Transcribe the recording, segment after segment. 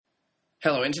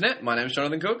Hello Internet, my name's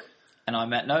Jonathan Cook. And I'm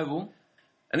Matt Noble.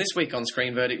 And this week on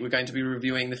Screen Verdict we're going to be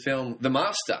reviewing the film The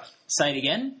Master. Say it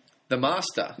again. The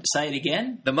Master. Say it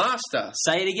again. The Master.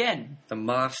 Say it again. The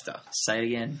Master. Say it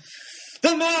again.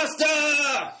 The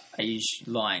Master! Are you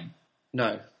lying?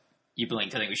 No. You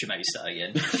blinked. I think we should maybe start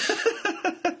again.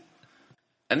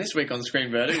 And this week on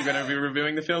Screen Verdict we're going to be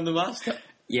reviewing the film The Master.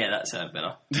 Yeah, that sounds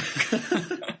better.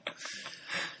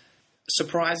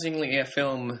 Surprisingly, a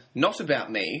film not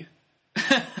about me.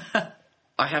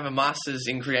 I have a master's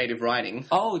in creative writing.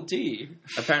 Oh, do you?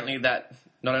 Apparently that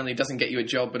not only doesn't get you a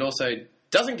job, but also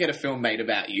doesn't get a film made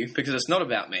about you, because it's not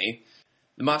about me.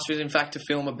 The Master is, in fact, a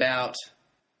film about,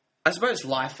 I suppose,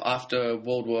 life after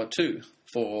World War II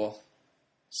for...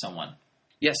 Someone.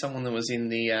 Yeah, someone that was in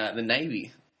the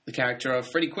Navy. The character of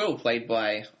Freddie Quill, played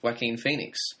by Joaquin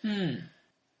Phoenix. And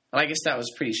I guess that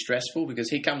was pretty stressful,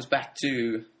 because he comes back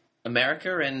to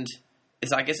America, and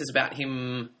I guess it's about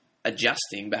him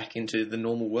adjusting back into the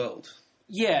normal world.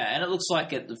 Yeah, and it looks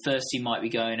like at the first he might be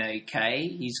going okay.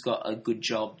 He's got a good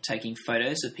job taking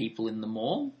photos of people in the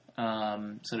mall.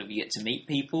 Sort of you get to meet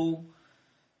people.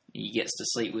 He gets to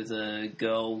sleep with a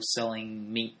girl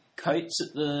selling mink coats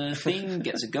at the thing,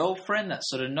 gets a girlfriend, that's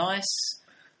sort of nice.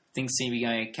 Things seem to be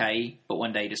going okay, but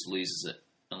one day he just loses it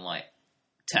and,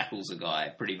 tackles a guy,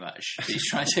 pretty much. He's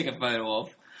trying to take a photo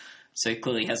of. So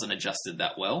clearly hasn't adjusted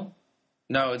that well.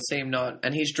 No, it would seem not.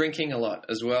 And he's drinking a lot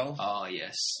as well. Oh,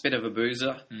 yes. Bit of a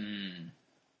boozer.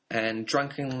 And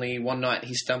drunkenly, one night,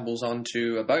 he stumbles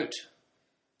onto a boat.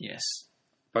 Yes.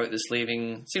 Boat that's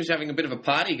leaving... Seems to be having a bit of a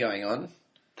party going on.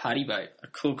 Party boat. A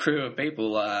cool crew of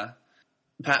people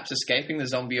perhaps escaping the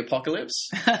zombie apocalypse.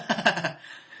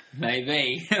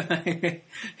 Maybe.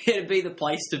 It'd be the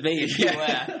place to be if you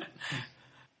were.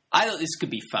 I thought this could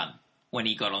be fun when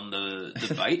he got on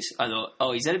the boat. I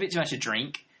thought, he's had a bit too much to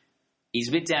drink. He's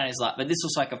a bit down his luck, but this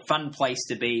looks like a fun place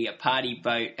to be, a party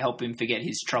boat, help him forget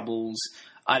his troubles.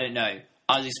 I don't know.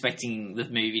 I was expecting the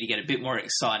movie to get a bit more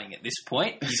exciting at this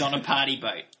point. He's on a party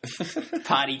boat.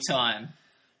 Party time.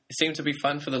 It seemed to be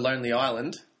fun for the Lonely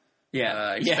Island.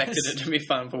 Yeah. Expected it to be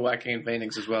fun for Joaquin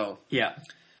Phoenix as well. Yeah.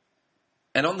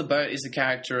 And on the boat is the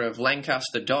character of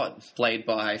Lancaster Dodd, played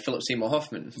by Philip Seymour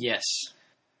Hoffman. Yes.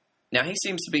 Now, he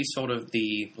seems to be sort of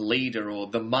the leader or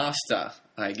the master,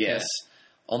 I guess,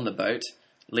 on the boat,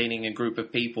 leading a group of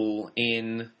people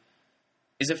in...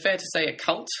 Is it fair to say a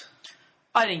cult?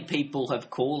 I think people have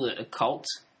called it a cult.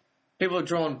 People have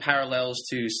drawn parallels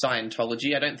to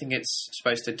Scientology. I don't think it's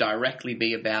supposed to directly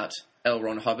be about L.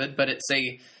 Ron Hubbard, but it's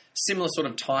a similar sort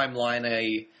of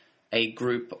timeline, a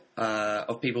group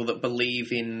of people that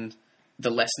believe in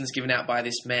the lessons given out by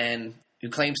this man who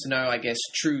claims to know, I guess,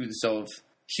 truths of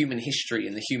human history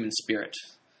and the human spirit.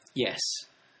 Yes.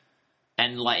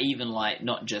 And, even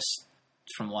not just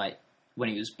from, when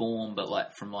he was born,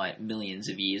 but, from, millions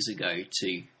of years ago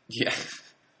to... Yeah.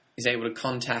 He's able to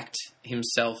contact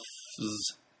himself's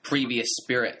previous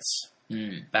spirits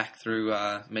back through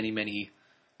many, many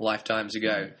lifetimes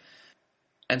ago.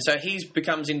 And so he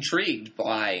becomes intrigued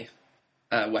by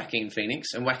Joaquin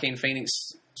Phoenix, and Joaquin Phoenix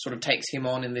sort of takes him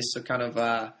on in this kind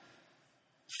of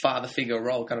father figure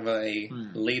role, kind of a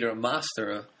leader, a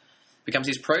master, becomes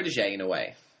his protege in a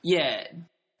way. Yeah.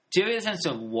 Do you have a sense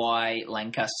of why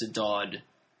Lancaster Dodd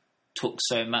took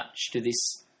so much to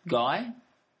this guy?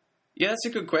 Yeah, that's a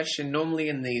good question. Normally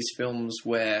in these films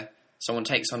where someone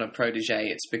takes on a protege,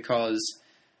 it's because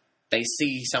they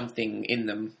see something in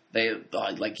them. They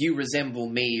you resemble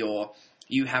me, or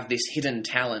you have this hidden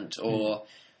talent, or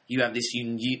you have this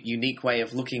unique way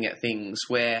of looking at things,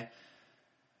 where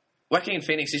Joaquin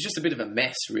Phoenix is just a bit of a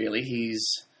mess, really. He's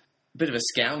a bit of a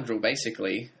scoundrel,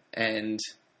 basically, and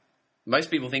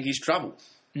most people think he's trouble.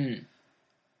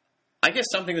 I guess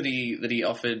something that he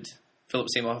offered Philip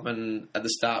Seymour Hoffman at the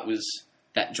start was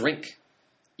that drink.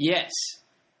 Yes.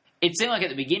 It seemed like at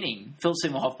the beginning, Philip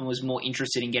Seymour Hoffman was more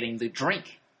interested in getting the drink.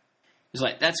 He was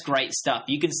like, that's great stuff.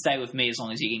 You can stay with me as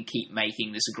long as you can keep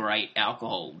making this great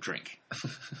alcohol drink.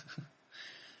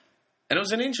 And it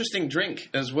was an interesting drink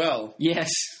as well. Yes.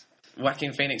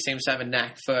 Joaquin Phoenix seems to have a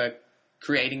knack for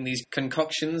creating these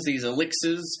concoctions, these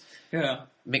elixirs,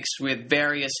 mixed with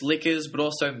various liquors, but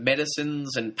also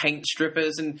medicines and paint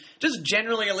strippers, and just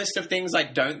generally a list of things I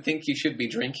don't think you should be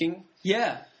drinking.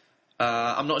 Yeah.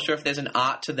 I'm not sure if there's an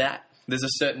art to that. There's a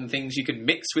certain things you could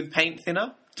mix with paint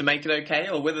thinner to make it okay,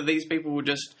 or whether these people were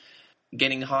just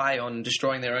getting high on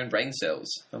destroying their own brain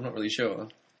cells. I'm not really sure.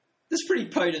 That's pretty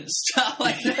potent stuff.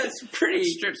 That's pretty...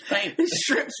 Strips paint. It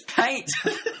strips paint.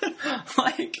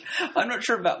 I'm not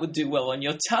sure if that would do well on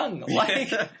your tongue.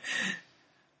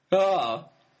 Oh.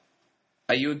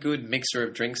 Are you a good mixer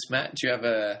of drinks, Matt? Do you have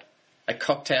a a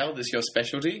cocktail that's your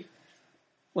specialty?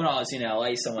 When I was in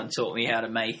LA, someone taught me how to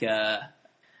make a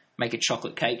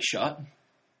chocolate cake shot.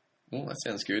 Oh, that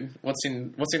sounds good. What's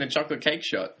in a chocolate cake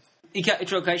shot? A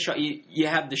chocolate cake shot, you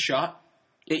have the shot.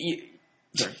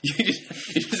 Sorry. You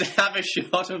just have a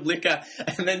shot of liquor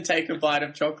and then take a bite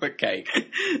of chocolate cake.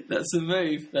 That's the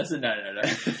move. No.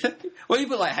 Well, you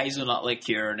put like hazelnut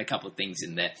liqueur and a couple of things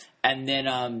in there. And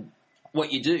then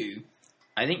what you do,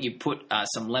 I think you put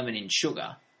some lemon in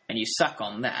sugar and you suck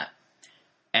on that.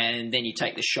 And then you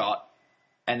take the shot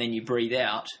and then you breathe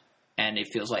out and it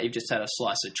feels like you've just had a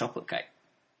slice of chocolate cake.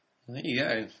 There you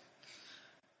go.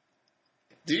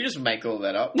 Did you just make all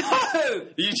that up? No!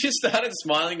 You just started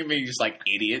smiling at me, just like,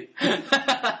 idiot.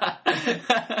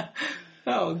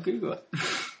 Oh, Google it.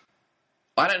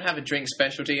 I don't have a drink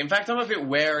specialty. In fact, I'm a bit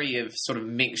wary of sort of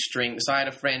mixed drinks. I had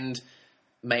a friend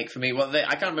make for me,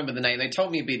 I can't remember the name. They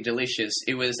told me it'd be delicious.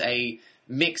 It was a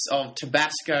mix of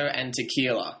Tabasco and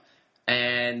tequila.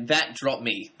 And that dropped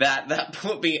me. That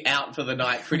put me out for the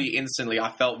night pretty instantly. I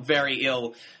felt very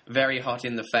ill, very hot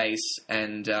in the face,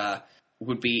 and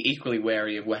would be equally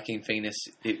wary of Joaquin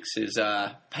Phoenix's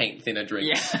paint thinner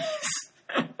drinks.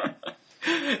 Yes.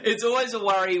 It's always a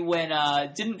worry when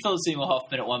didn't Philip Seymour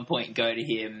Hoffman at one point go to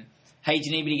him, "Hey, do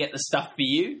you need me to get the stuff for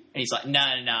you?" And he's like, "No,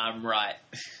 I'm right."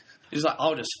 He's like,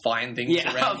 "I'll just find things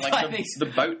around, like the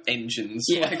boat engines."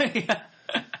 Yeah.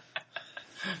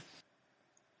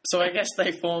 So I guess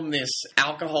they form this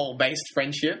alcohol-based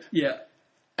friendship. Yeah.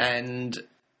 And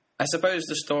I suppose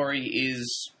the story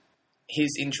is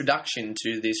his introduction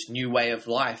to this new way of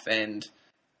life and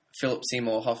Philip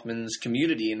Seymour Hoffman's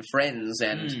community and friends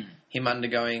and him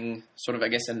undergoing sort of, I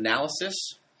guess, analysis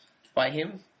by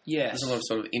him. Yes. There's a lot of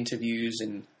sort of interviews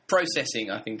and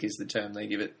processing, I think is the term they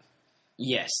give it.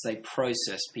 Yes, they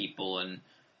process people, and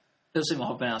Philip Seymour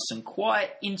Hoffman asked some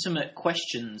quite intimate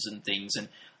questions and things, and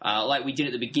like we did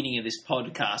at the beginning of this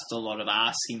podcast, a lot of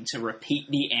asking to repeat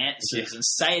the answers and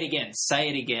say it again, say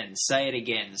it again, say it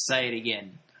again, say it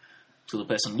again, till the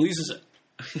person loses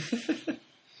it.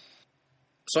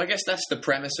 So I guess that's the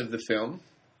premise of the film,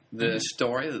 the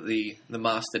story that the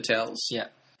master tells. Yeah.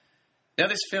 Now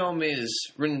this film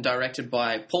is written and directed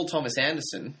by Paul Thomas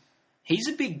Anderson. He's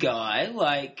a big guy,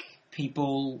 like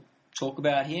people talk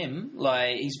about him,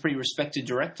 like he's a pretty respected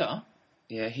director.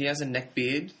 Yeah, he has a neck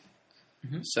beard,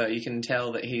 so you can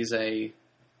tell that he's a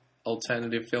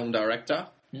alternative film director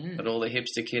that all the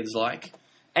hipster kids like.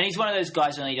 And he's one of those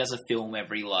guys who only does a film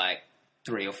every,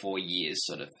 3 or 4 years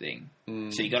sort of thing.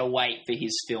 So you got to wait for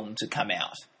his film to come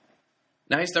out.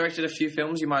 Now, he's directed a few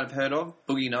films you might have heard of.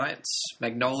 Boogie Nights,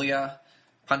 Magnolia,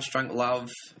 Punch Drunk Love,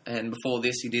 and before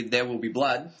this he did There Will Be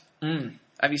Blood.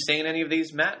 Have you seen any of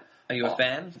these, Matt? Are you a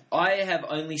fan? I have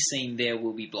only seen There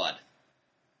Will Be Blood.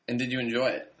 And did you enjoy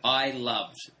it? I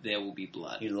loved There Will Be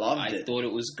Blood. You loved it? I thought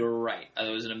it was great.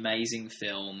 It was an amazing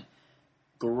film.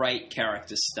 Great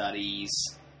character studies.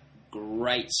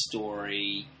 Great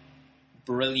story.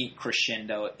 Brilliant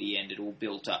crescendo at the end. It all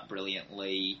built up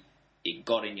brilliantly. It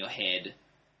got in your head.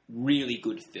 Really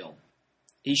good film.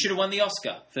 He should have won the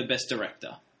Oscar for Best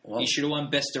Director. Well, he should have won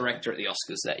Best Director at the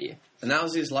Oscars that year. And that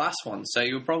was his last one, so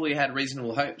you probably had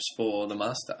reasonable hopes for The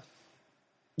Master.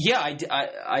 Yeah,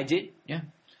 I did, yeah.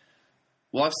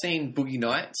 Well, I've seen Boogie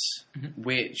Nights,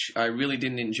 which I really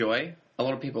didn't enjoy. A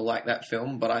lot of people like that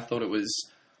film, but I thought it was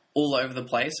all over the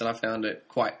place, and I found it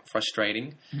quite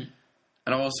frustrating.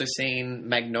 And I've also seen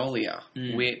Magnolia,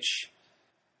 which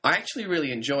I actually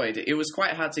really enjoyed. It was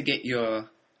quite hard to get your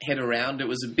head around. It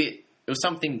was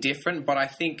something different, but I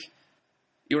think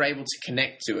you were able to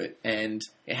connect to it. And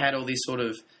it had all these sort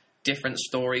of different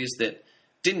stories that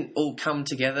didn't all come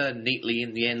together neatly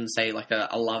in the end, say like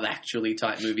a Love Actually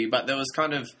type movie, but there was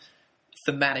kind of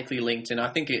thematically linked, and I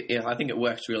think it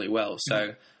worked really well.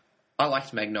 So I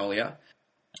liked Magnolia.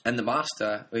 And The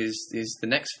Master is the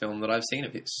next film that I've seen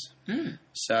of his.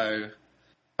 So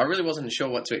I really wasn't sure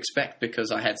what to expect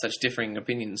because I had such differing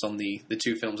opinions on the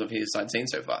two films of his I'd seen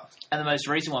so far. And the most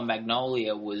recent one,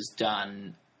 Magnolia, was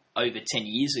done over 10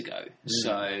 years ago.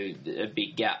 So a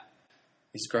big gap.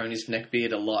 He's grown his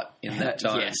neckbeard a lot in that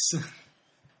time. Yes. So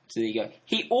there you go.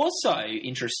 He also,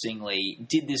 interestingly,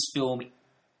 did this film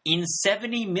in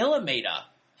 70mm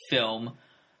film,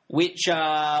 which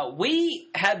we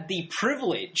had the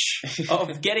privilege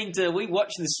of getting to... We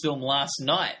watched this film last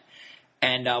night,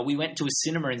 and we went to a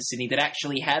cinema in Sydney that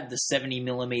actually had the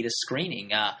 70mm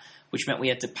screening, which meant we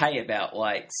had to pay about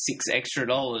 $6 extra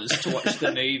to watch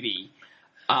the movie.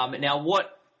 Now,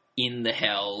 what in the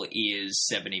hell is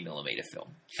 70mm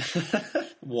film?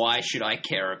 Why should I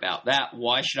care about that?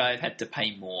 Why should I have had to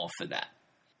pay more for that?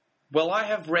 Well, I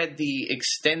have read the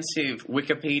extensive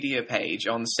Wikipedia page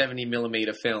on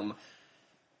 70mm film,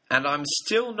 and I'm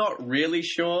still not really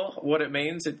sure what it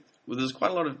means. There's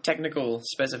quite a lot of technical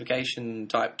specification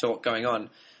type talk going on,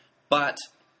 but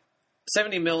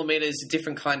 70mm is a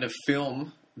different kind of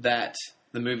film that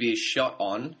the movie is shot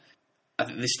on. I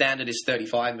think the standard is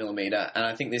 35mm, and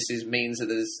I think this means that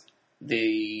there's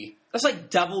That's like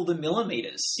double the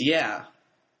millimeters. Yeah.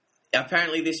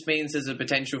 Apparently this means there's a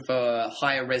potential for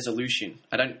higher resolution.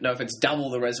 I don't know if it's double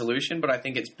the resolution, but I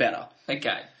think it's better.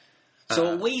 Okay.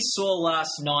 So what we saw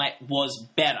last night was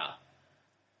better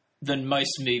than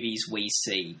most movies we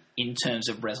see in terms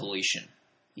of resolution.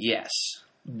 Yes.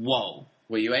 Whoa.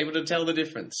 Were you able to tell the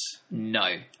difference?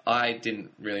 No. I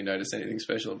didn't really notice anything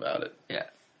special about it. Yeah.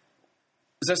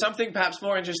 So something perhaps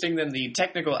more interesting than the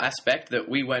technical aspect that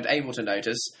we weren't able to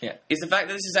notice is the fact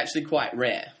that this is actually quite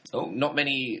rare. Oh. Not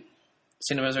many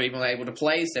cinemas are even able to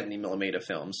play 70mm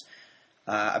films.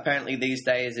 Apparently these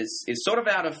days it's sort of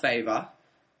out of favour.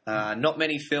 Not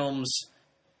many films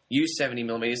use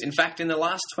 70mm. In fact, in the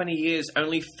last 20 years,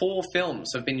 only 4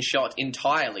 films have been shot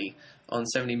entirely on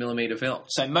 70mm film.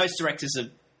 So most directors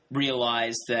have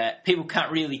realised that people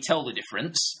can't really tell the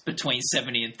difference between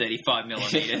 70 and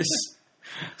 35mm.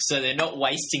 So they're not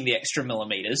wasting the extra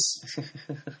millimeters.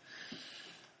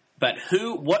 But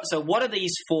what are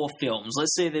these 4 films?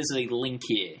 Let's see if there's a link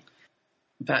here.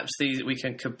 Perhaps we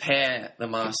can compare The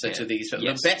Master to these films.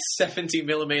 Yes. The best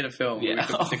 70mm film we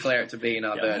could declare it to be in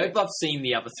our I verdict. hope I've seen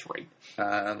the other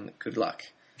 3. Good luck.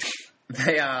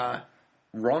 They are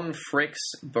Ron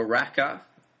Frick's Baraka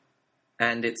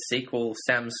and its sequel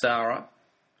Samsara,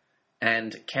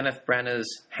 and Kenneth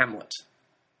Branagh's Hamlet.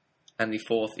 And the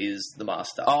 4th is The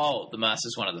Master. Oh, The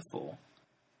Master's one of the 4.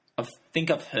 I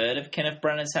think I've heard of Kenneth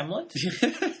Branagh's Hamlet.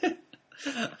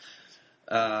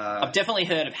 I've definitely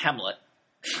heard of Hamlet.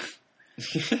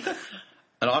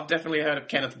 And I've definitely heard of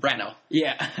Kenneth Branagh.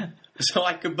 Yeah. So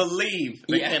I could believe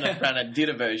that Kenneth Branagh did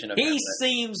a version of Hamlet. He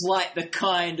seems like the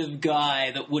kind of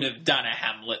guy that would have done a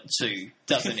Hamlet too,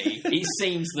 doesn't he? He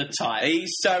seems the type. He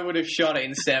so would have shot it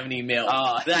in 70mm.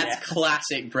 Oh, That's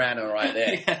classic Branagh right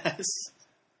there. Yes.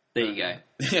 There you go.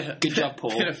 Good job,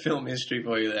 Paul. Bit of film history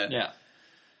for you there. Yeah.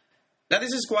 Now,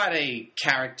 this is quite a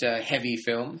character-heavy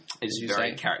film. It's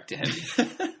very character-heavy.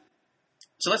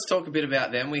 So let's talk a bit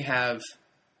about them. We have,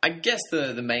 I guess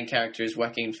the main character is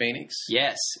Joaquin Phoenix.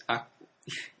 Yes.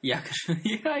 Yeah,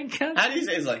 I can. How do you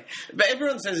say it? Like, but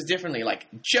everyone says it differently, like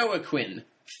Joaquin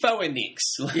Phoenix.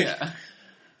 Yeah.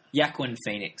 Joaquin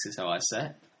Phoenix is how I say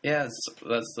it. Yeah,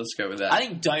 let's go with that. I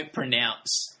think don't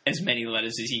pronounce as many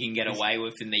letters as you can get away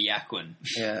with in the Joaquin.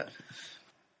 Yeah.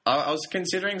 I was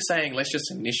considering saying, let's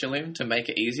just initial him to make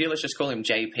it easier. Let's just call him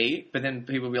JP. But then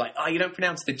people will be like, oh, you don't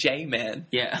pronounce the J, man.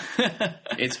 Yeah.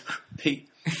 It's P.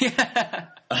 Yeah.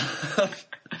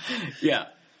 Yeah.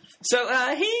 So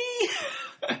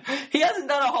he hasn't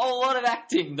done a whole lot of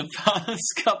acting the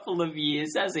past couple of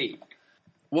years, has he?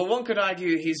 Well, one could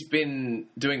argue he's been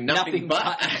doing nothing but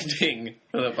acting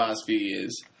for the past few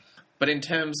years. But in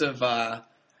terms of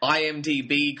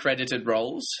IMDb credited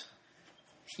roles...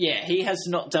 Yeah, he has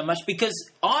not done much, because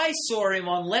I saw him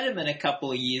on Letterman a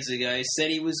couple of years ago,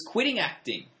 said he was quitting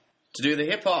acting. To do the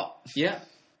hip-hop? Yeah.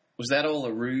 Was that all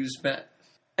a ruse, Matt?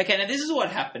 Okay, now this is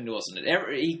what happened, wasn't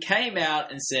it? He came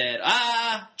out and said,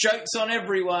 jokes on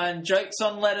everyone, jokes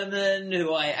on Letterman,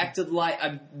 who I acted like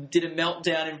I did a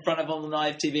meltdown in front of on the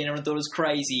live TV and everyone thought it was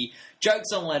crazy.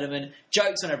 Jokes on Letterman,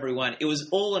 jokes on everyone. It was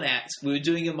all an act. We were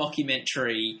doing a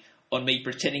mockumentary on me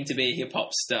pretending to be a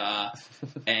hip-hop star.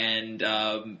 And,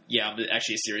 I'm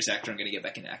actually a serious actor. I'm going to get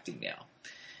back into acting now.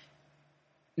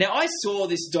 Now, I saw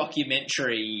this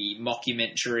mockumentary,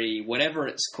 whatever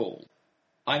it's called.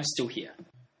 I'm still here.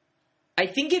 I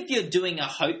think if you're doing a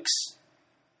hoax,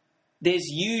 there's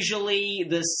usually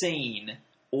the scene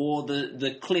or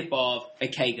the clip of,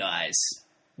 okay, guys,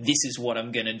 this is what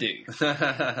I'm going to do.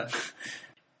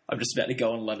 I'm just about to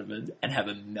go on Letterman and have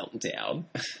a meltdown.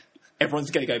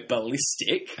 Everyone's going to go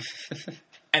ballistic.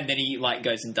 And then he,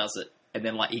 goes and does it. And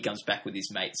then, he comes back with his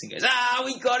mates and goes,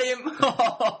 we got him!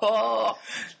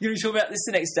 You're going to talk about this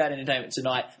the next day at Entertainment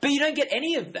Tonight. But you don't get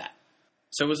any of that.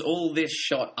 So was all this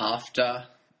shot after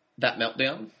that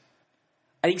meltdown?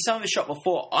 I think some of it shot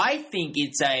before. I think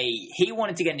he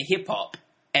wanted to get into hip-hop,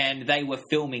 and they were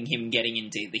filming him getting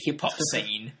into the hip-hop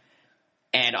scene.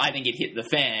 And I think it hit the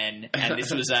fan, and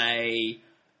this was a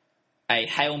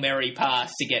Hail Mary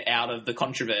pass to get out of the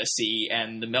controversy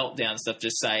and the meltdown stuff.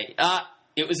 Just say,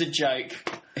 it was a joke.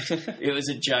 It was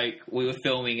a joke. We were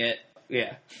filming it.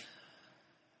 Yeah.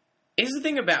 Here's the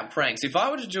thing about pranks. If I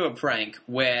were to do a prank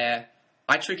where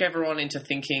I trick everyone into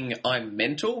thinking I'm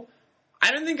mental,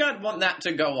 I don't think I'd want that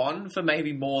to go on for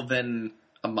maybe more than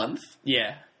a month.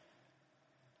 Yeah.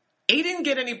 He didn't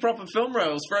get any proper film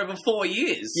roles for over 4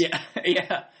 years. Yeah,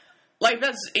 yeah. Like,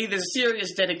 that's either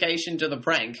serious dedication to the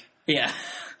prank, Yeah.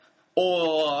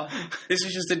 or this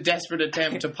is just a desperate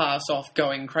attempt to pass off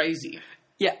going crazy.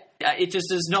 Yeah, it just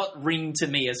does not ring to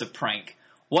me as a prank.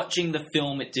 Watching the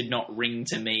film, it did not ring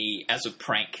to me as a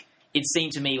prank. It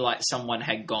seemed to me like someone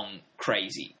had gone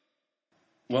crazy.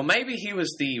 Well, maybe he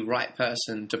was the right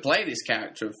person to play this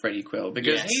character of Freddie Quill,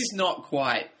 because Yes. he's not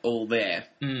quite all there.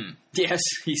 Yes,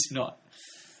 he's not.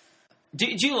 Do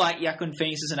you like Joaquin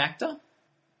Phoenix as an actor?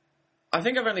 I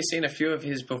think I've only seen a few of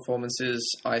his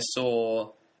performances. I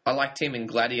liked him in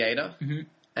Gladiator,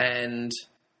 and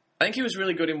I think he was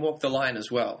really good in Walk the Line as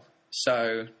well.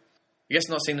 So, I guess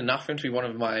not seen enough for him to be one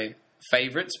of my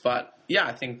favourites, but yeah,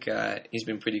 I think he's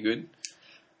been pretty good.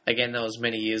 Again, that was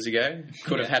many years ago.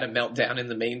 Could have had a meltdown in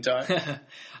the meantime.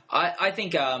 I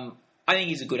think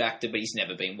he's a good actor, but he's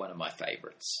never been one of my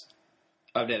favourites.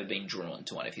 I've never been drawn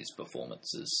to one of his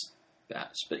performances,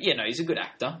 perhaps. But, yeah, no, he's a good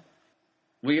actor.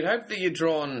 We'd hope that you're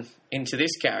drawn into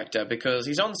this character because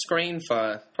he's on screen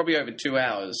for probably over 2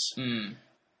 hours.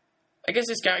 I guess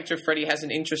this character, Freddy, has an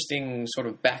interesting sort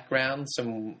of background,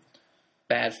 some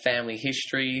bad family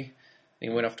history. He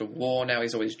went off to war, now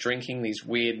he's always drinking these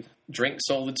weird drinks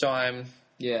all the time.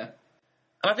 Yeah.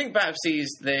 And I think perhaps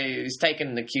he's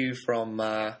taken the cue from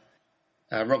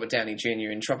Robert Downey Jr.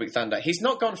 in Tropic Thunder. He's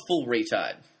not gone full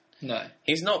retard. No.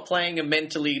 He's not playing a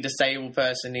mentally disabled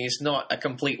person. He's not a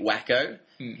complete wacko.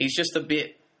 He's just there's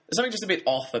something just a bit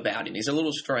off about him. He's a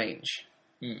little strange.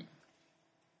 And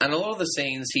a lot of the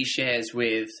scenes he shares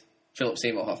with Philip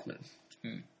Seymour Hoffman,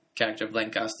 character of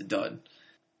Lancaster Dodd.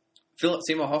 Philip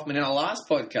Seymour Hoffman, in our last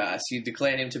podcast, you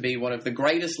declared him to be one of the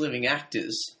greatest living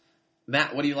actors.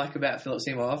 Matt, what do you like about Philip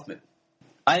Seymour Hoffman?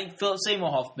 I think Philip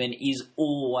Seymour Hoffman is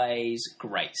always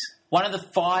great. One of the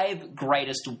 5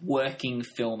 greatest working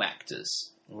film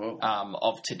actors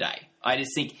of today. I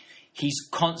just think he's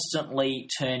constantly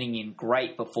turning in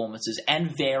great performances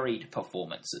and varied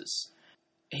performances.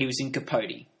 He was in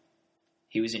Capote.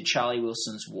 He was in Charlie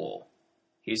Wilson's War.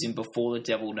 He was in Before the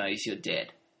Devil Knows You're Dead.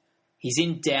 He's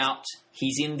in Doubt.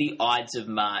 He's in The Ides of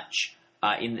March.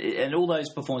 And all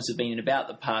those performances have been in about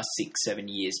the past 6-7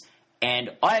 years.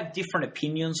 And I have different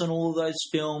opinions on all of those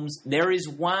films. There is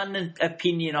one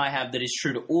opinion I have that is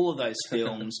true to all of those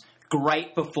films.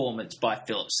 Great performance by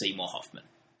Philip Seymour Hoffman.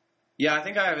 Yeah, I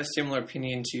think I have a similar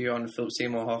opinion to you on Philip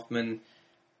Seymour Hoffman.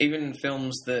 Even in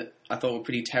films that I thought were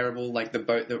pretty terrible, like The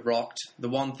Boat That Rocked, the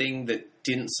one thing that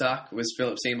didn't suck was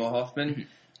Philip Seymour Hoffman.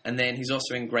 And then he's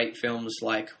also in great films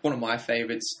like one of my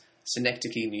favourites,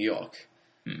 Synecdoche, New York.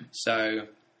 So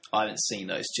I haven't seen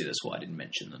those two, that's why I didn't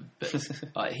mention them.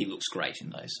 But he looks great in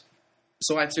those.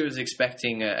 So I too was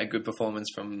expecting a good performance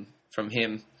from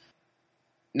him.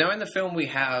 Now in the film we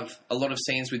have a lot of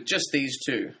scenes with just these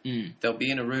two. They'll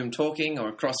be in a room talking or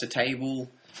across a table.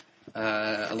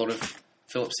 A lot of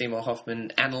Philip Seymour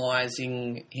Hoffman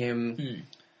analysing him.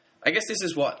 I guess this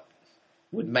is what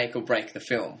would make or break the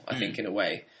film, I think, in a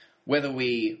way. Whether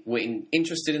we were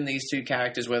interested in these two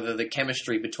characters, whether the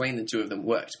chemistry between the two of them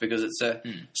worked, because it's a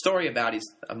story about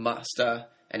a master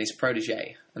and his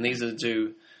protege, and these are the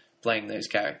two playing those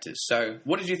characters. So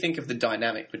what did you think of the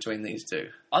dynamic between these two?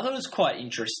 I thought it was quite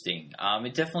interesting.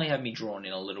 It definitely had me drawn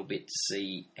in a little bit to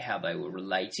see how they were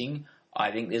relating.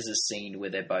 I think there's a scene where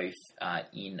they're both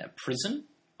in a prison.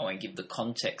 I won't give the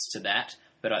context to that,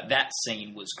 but that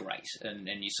scene was great, and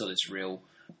you saw this real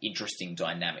interesting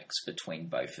dynamics between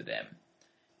both of them.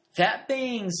 That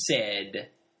being said,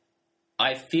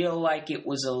 I feel like it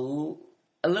was a little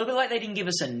bit like they didn't give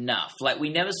us enough. Like, we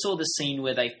never saw the scene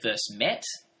where they first met,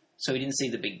 so we didn't see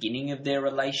the beginning of their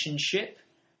relationship.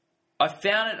 I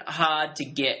found it hard to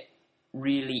get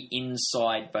really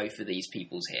inside both of these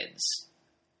people's heads.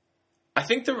 I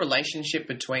think the relationship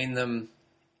between them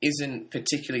isn't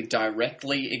particularly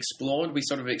directly explored. We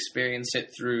sort of experience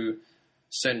it through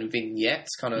certain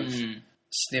vignettes, kind of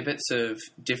snippets of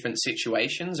different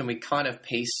situations, and we kind of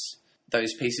piece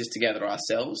those pieces together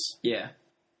ourselves. Yeah.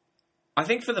 I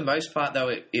think for the most part, though,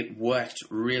 it worked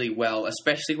really well,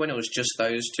 especially when it was just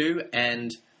those two,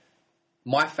 and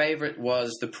my favourite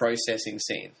was the processing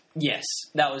scene. Yes,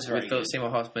 that was very with Philip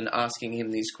Seymour Hoffman asking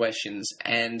him these questions,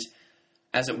 and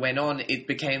as it went on, it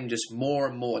became just more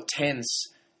and more tense,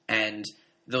 and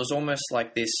there was almost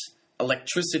like this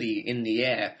electricity in the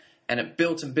air, and it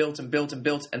built and built and built and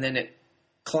built, and then it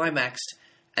climaxed,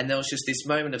 and there was just this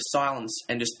moment of silence,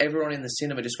 and just everyone in the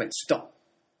cinema just went, stop.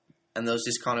 And there was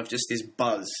this kind of just this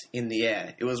buzz in the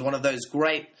air. It was one of those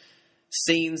great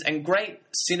scenes and great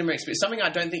cinema experience. Something I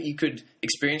don't think you could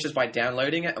experience just by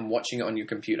downloading it and watching it on your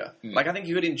computer. Like, I think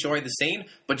you could enjoy the scene,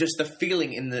 but just the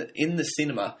feeling in the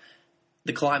cinema,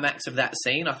 the climax of that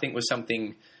scene, I think was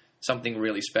something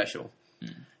really special.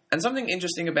 And something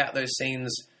interesting about those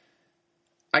scenes,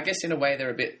 I guess in a way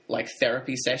they're a bit like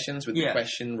therapy sessions with the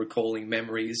question, recalling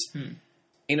memories.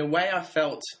 In a way I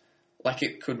felt like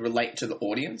it could relate to the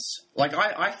audience. Like,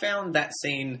 I found that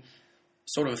scene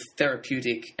sort of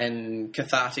therapeutic and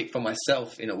cathartic for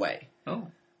myself in a way. Oh.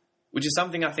 Which is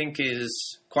something I think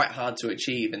is quite hard to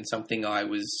achieve, and something I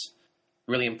was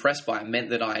really impressed by. It meant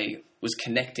that I was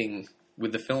connecting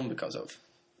with the film because of.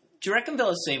 Do you reckon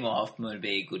Philip Seymour Hoffman would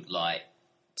be a good, like,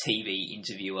 TV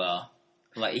interviewer?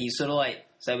 Like, he's sort of, like,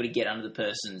 able to get under the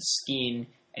person's skin,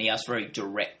 and he asks very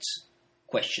direct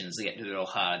questions that get to the real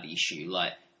heart of the issue,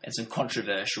 like, and some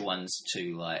controversial ones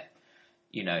too, like,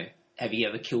 you know, have you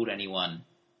ever killed anyone?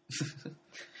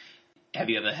 Have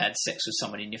you ever had sex with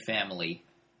someone in your family?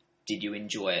 Did you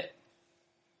enjoy it?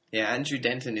 Yeah, Andrew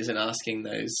Denton isn't asking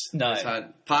those. No. Those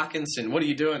hard, Parkinson, what are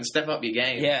you doing? Step up your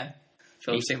game. Yeah.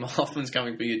 Philip Seymour Hoffman's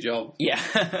coming for your job. Yeah.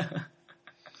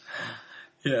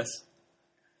 Yes.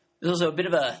 There's also a bit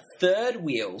of a third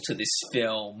wheel to this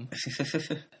film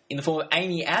in the form of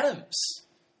Amy Adams.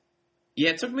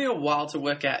 Yeah, it took me a while to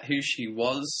work out who she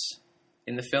was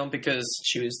in the film because...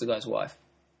 She was the guy's wife.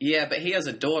 Yeah, but he has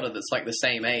a daughter that's like the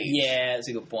same age. Yeah, that's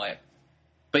a good point.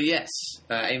 But yes,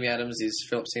 Amy Adams is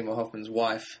Philip Seymour Hoffman's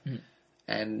wife.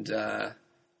 And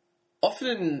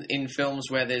often in films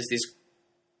where there's this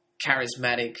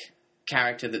charismatic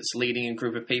character that's leading a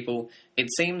group of people, it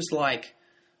seems like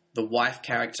the wife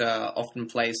character often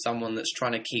plays someone that's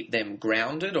trying to keep them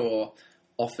grounded or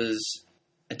offers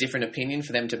a different opinion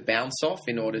for them to bounce off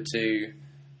in order to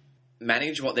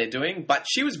manage what they're doing. But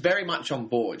she was very much on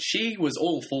board. She was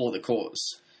all for the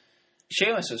cause. She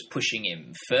almost was pushing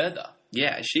him further.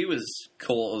 Yeah, she was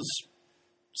cause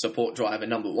support driver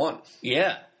number one.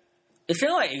 Yeah. I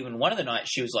feel like even one of the nights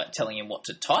she was like telling him what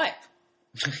to type,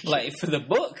 like for the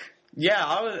book. Yeah,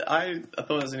 I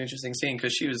thought it was an interesting scene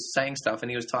because she was saying stuff and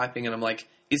he was typing and I'm like,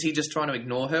 is he just trying to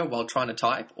ignore her while trying to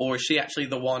type? Or is she actually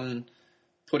the one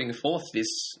putting forth this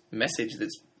message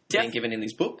that's being given in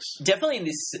these books? Definitely in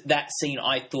that scene,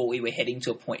 I thought we were heading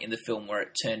to a point in the film where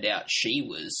it turned out she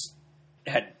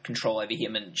had control over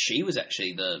him and she was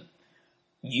actually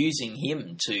using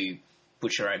him to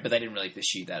push her own, but they didn't really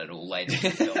pursue that at all later in the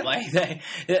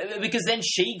film. Because then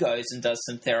she goes and does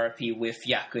some therapy with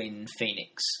Joaquin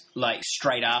Phoenix, like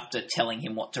straight after telling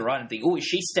him what to write and think, oh, is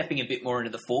she stepping a bit more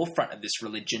into the forefront of this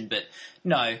religion? But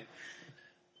no.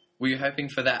 Were you hoping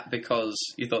for that because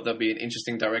you thought there'd be an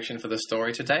interesting direction for the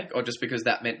story to take, or just because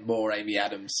that meant more Amy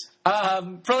Adams?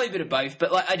 Probably a bit of both,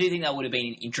 but like I do think that would have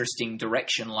been an interesting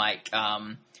direction, like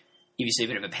if you see a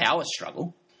bit of a power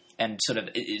struggle. And sort of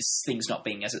is things not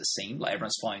being as it seemed. Like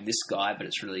everyone's following this guy, but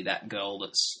it's really that girl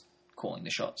that's calling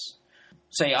the shots.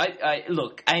 So yeah, I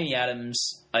look, Amy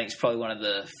Adams, I think is probably one of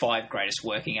the 5 greatest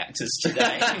working actors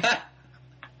today.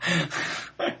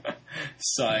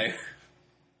 So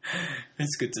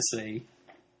it's good to see.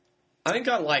 I think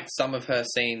I liked some of her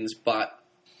scenes, but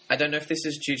I don't know if this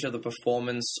is due to the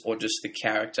performance or just the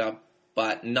character,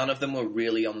 but none of them were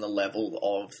really on the level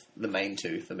of the main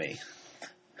two for me.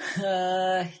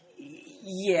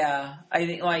 Yeah, I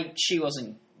think like she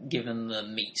wasn't given the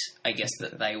meat, I guess,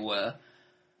 that they were.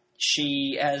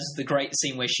 She has the great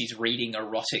scene where she's reading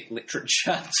erotic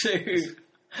literature too.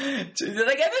 They gave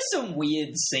her some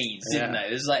weird scenes, didn't they?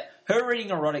 There's like her reading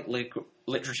erotic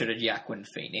literature to Joaquin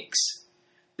Phoenix.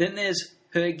 Then there's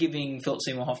her giving Philip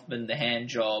Seymour Hoffman the hand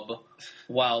job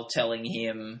while telling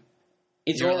him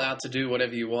you're allowed to do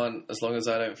whatever you want as long as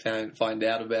I don't find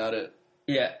out about it.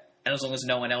 Yeah. And as long as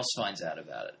no one else finds out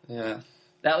about it. Yeah.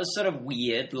 That was sort of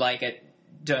weird. Like, I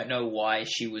don't know why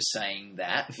she was saying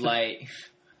that. Like,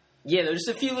 yeah, there were just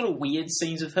a few little weird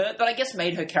scenes of her that I guess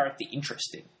made her character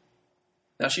interesting.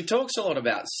 Now, she talks a lot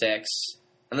about sex,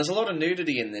 and there's a lot of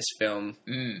nudity in this film.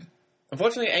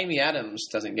 Unfortunately, Amy Adams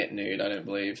doesn't get nude, I don't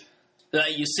believe.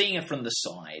 You're seeing her from the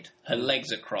side. Her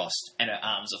legs are crossed, and her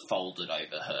arms are folded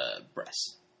over her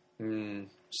breasts.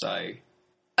 So...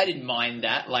 I didn't mind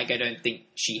that. Like, I don't think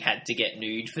she had to get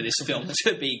nude for this film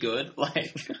to be good.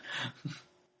 Like,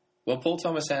 well, Paul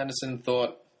Thomas Anderson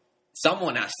thought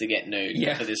someone has to get nude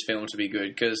for this film to be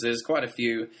good because there's quite a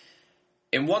few.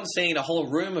 In one scene, a whole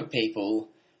room of people,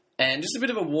 and just a bit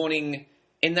of a warning,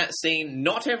 in that scene,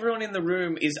 not everyone in the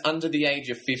room is under the age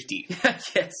of 50.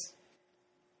 Yes.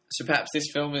 So perhaps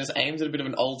this film is aimed at a bit of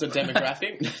an older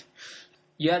demographic.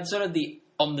 You had sort of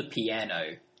on the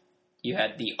piano You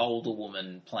had the older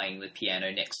woman playing the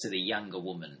piano next to the younger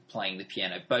woman playing the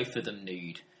piano, both of them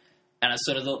nude. And I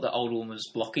sort of thought the older woman was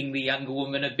blocking the younger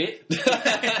woman a bit.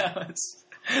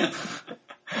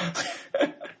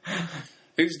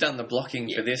 Who's done the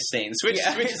blocking for this scene? Switch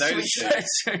those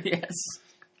two. Yes.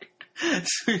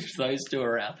 Switch those two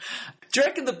around. Do you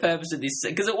reckon the purpose of this,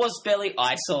 because it was fairly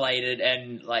isolated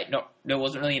and there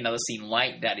wasn't really another scene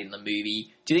like that in the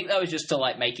movie, do you think that was just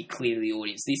to make it clear to the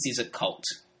audience this is a cult?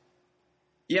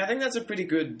 Yeah, I think that's a pretty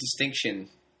good distinction.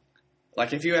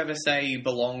 Like, if you ever say you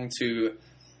belong to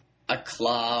a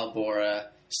club or a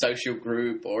social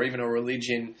group or even a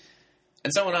religion,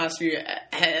 and someone asks you,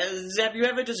 have you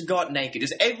ever just got naked?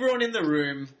 Just everyone in the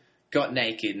room got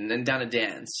naked and done a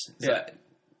dance. So,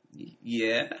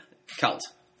 yeah. Cult.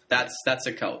 That's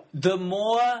a cult. The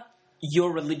more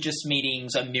your religious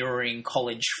meetings are mirroring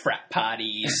college frat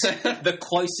parties, the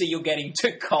closer you're getting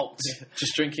to cult.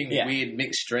 Just drinking weird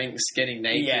mixed drinks, getting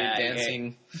naked,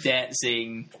 dancing.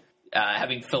 Dancing,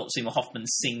 having Philip Seymour Hoffman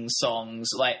sing songs.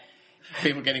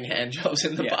 People getting hand jobs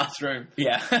in the bathroom.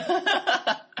 Yeah.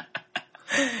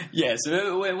 Yeah,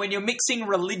 so when you're mixing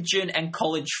religion and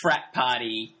college frat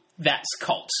party, that's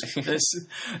cult. Because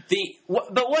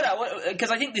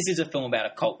I think this is a film about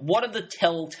a cult. What are the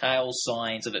telltale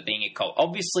signs of it being a cult?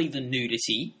 Obviously, the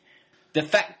nudity, the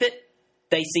fact that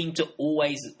they seem to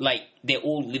always they're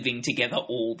all living together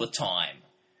all the time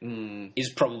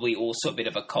is probably also a bit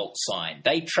of a cult sign.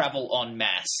 They travel en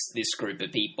masse. This group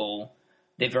of people,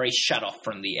 they're very shut off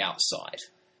from the outside.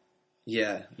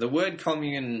 Yeah, the word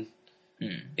commune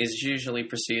is usually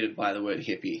preceded by the word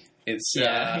hippie. It's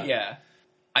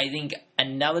I think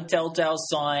another telltale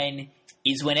sign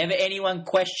is whenever anyone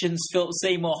questions Philip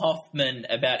Seymour Hoffman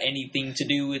about anything to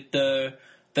do with the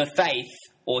faith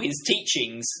or his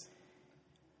teachings,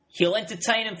 he'll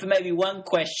entertain them for maybe one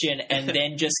question and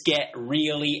then just get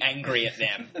really angry at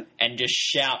them and just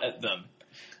shout at them.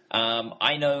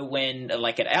 I know when,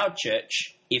 at our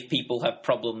church, if people have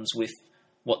problems with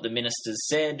what the ministers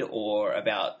said or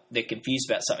they're confused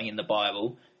about something in the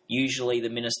Bible, usually the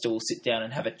minister will sit down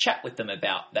and have a chat with them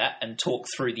about that and talk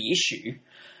through the issue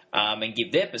and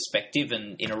give their perspective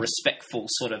and in a respectful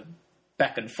sort of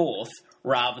back and forth,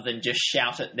 rather than just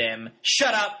shout at them,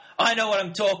 "Shut up, I know what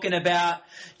I'm talking about,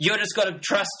 you're just got to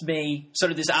trust me."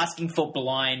 Sort of this asking for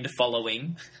blind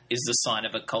following is the sign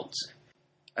of a cult.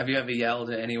 Have you ever yelled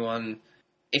at anyone,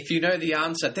 "If you know the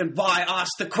answer, then why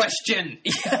ask the question?"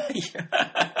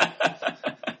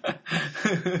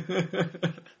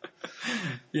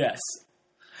 Yes.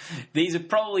 These are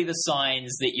probably the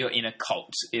signs that you're in a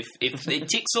cult. If it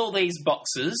ticks all these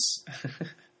boxes...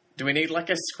 Do we need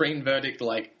a screen verdict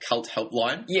cult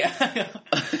helpline? Yeah.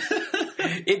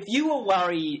 If you were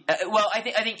worried... I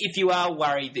think if you are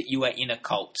worried that you are in a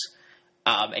cult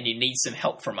and you need some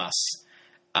help from us,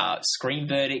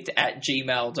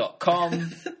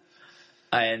 screenverdict@gmail.com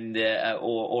and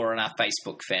or on our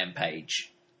Facebook fan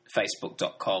page,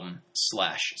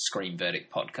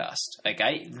 facebook.com/screenverdictpodcast.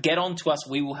 Okay? Get on to us.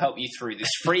 We will help you through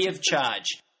this free of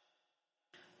charge.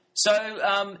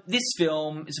 So this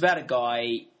film is about a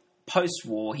guy,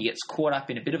 post-war, he gets caught up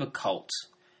in a bit of a cult,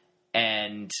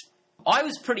 and I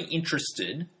was pretty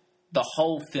interested the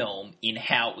whole film in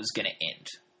how it was going to end.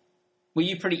 Were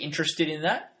you pretty interested in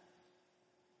that?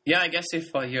 Yeah, I guess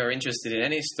if you're interested in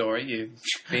any story, you've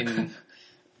been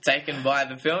taken by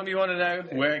the film, you want to know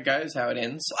where it goes, how it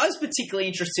ends. I was particularly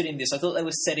interested in this. I thought they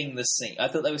were setting the scene. I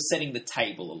thought they were setting the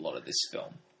table a lot of this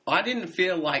film. I didn't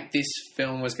feel like this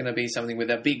film was going to be something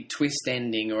with a big twist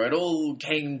ending or it all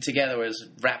came together as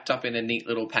wrapped up in a neat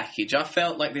little package. I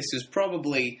felt like this was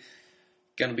probably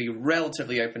going to be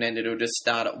relatively open-ended. It would just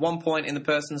start at one point in the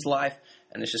person's life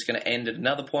and it's just going to end at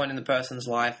another point in the person's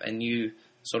life, and you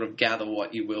sort of gather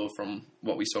what you will from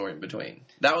what we saw in between.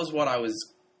 That was what I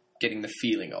was getting the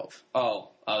feeling of.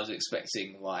 Oh, I was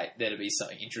expecting there to be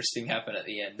something interesting happen at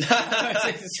the end. I was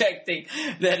expecting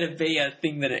there to be a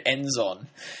thing that it ends on.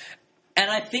 And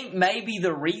I think maybe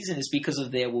the reason is because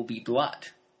of There Will Be Blood.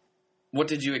 What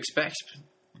did you expect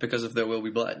because of There Will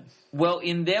Be Blood? Well,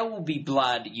 in There Will Be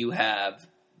Blood, you have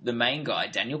the main guy,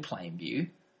 Daniel Plainview,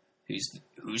 who's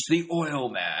the oil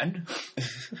man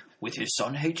with his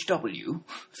son HW.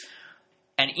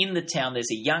 And in the town,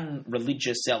 there's a young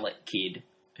religious zealot kid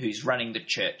who's running the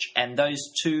church, and those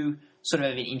two sort of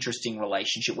have an interesting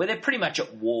relationship where they're pretty much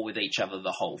at war with each other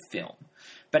the whole film.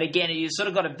 But again, you've sort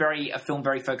of got a film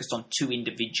very focused on two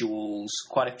individuals,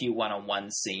 quite a few one-on-one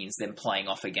scenes, them playing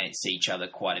off against each other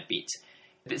quite a bit.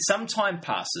 But some time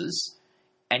passes,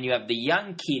 and you have the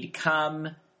young kid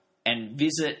come and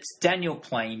visit Daniel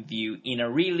Plainview in a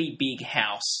really big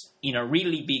house, in a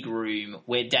really big room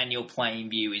where Daniel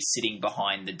Plainview is sitting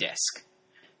behind the desk.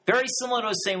 Very similar to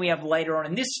a scene we have later on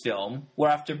in this film,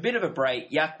 where after a bit of a break,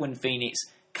 Joaquin Phoenix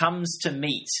comes to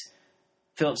meet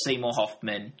Philip Seymour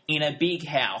Hoffman in a big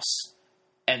house,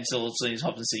 and Philip Seymour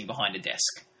Hoffman sitting behind a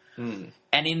desk. Mm.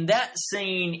 And in that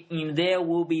scene, in There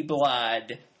Will Be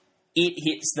Blood, it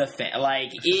hits the fan.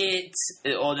 Like, it,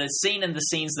 or the scene and the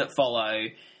scenes that follow,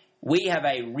 we have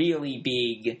a really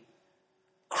big,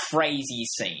 crazy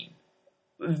scene.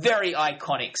 Very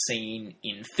iconic scene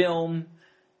in film.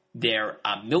 There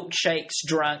are milkshakes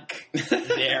drunk. They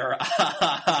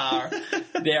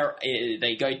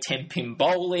go 10-pin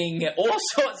bowling. All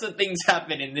sorts of things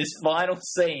happen in this final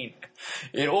scene.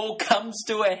 It all comes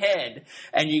to a head,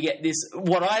 and you get this,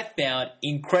 what I found,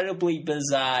 incredibly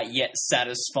bizarre yet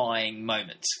satisfying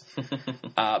moment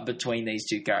between these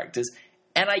two characters.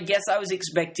 And I guess I was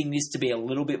expecting this to be a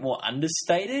little bit more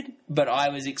understated, but I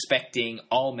was expecting,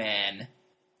 oh man,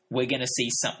 we're going to see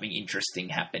something interesting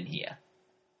happen here.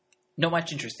 Not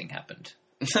much interesting happened.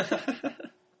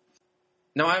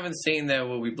 No, I haven't seen There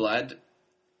Will Be Blood,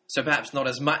 so perhaps not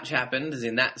as much happened as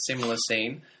in that similar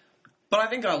scene. But I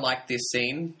think I liked this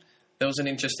scene. There was an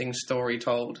interesting story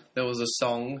told. There was a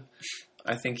song.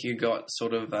 I think you got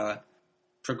sort of a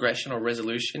progression or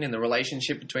resolution in the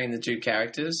relationship between the two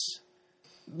characters.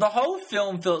 The whole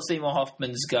film, Philip Seymour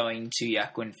Hoffman's going to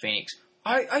Joaquin Phoenix.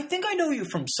 I think I know you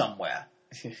from somewhere.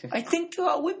 I think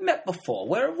we've met before.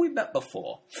 Where have we met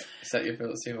before? Is that your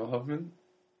Philip Seymour Hoffman?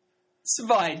 It's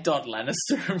my Dodd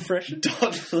Lannister impression.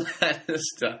 Dodd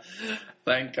Lannister.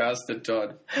 Lancaster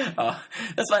Dodd. Oh,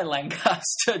 that's my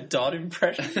Lancaster Dodd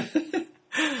impression.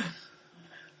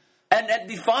 And at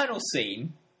the final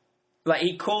scene, like,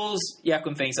 he calls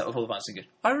Joaquin Phoenix up with all the bunch and goes,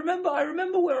 I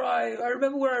remember where I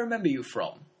remember you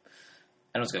from.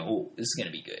 And I was going, oh, this is going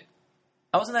to be good.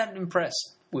 I wasn't that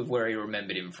impressed with where he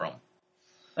remembered him from.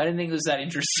 I didn't think it was that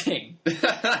interesting.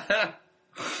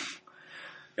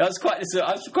 I was quite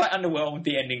underwhelmed with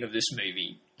the ending of this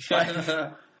movie.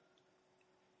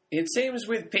 It seems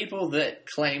with people that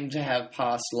claim to have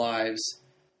past lives,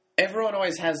 everyone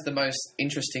always has the most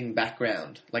interesting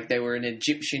background. Like they were an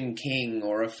Egyptian king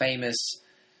or a famous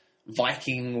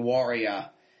Viking warrior.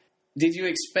 Did you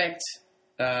expect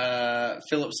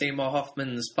Philip Seymour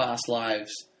Hoffman's past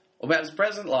lives, or perhaps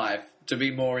present life, to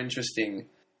be more interesting?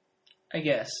 I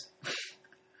guess.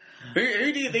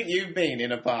 Who do you think you've been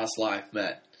in a past life,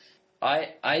 Matt?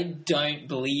 I don't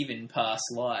believe in past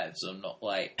lives. I'm not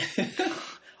like...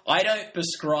 I don't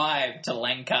prescribe to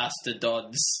Lancaster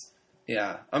Dodd's.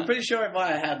 Yeah. I'm pretty sure if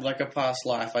I had, like, a past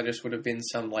life, I just would have been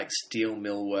some, like, steel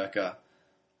mill worker.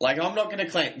 Like, I'm not going to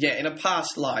claim... Yeah, in a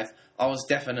past life, I was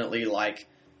definitely, like...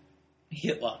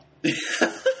 Hitler.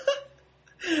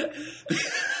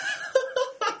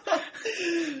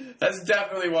 That's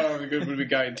definitely what I would be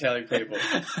going telling people.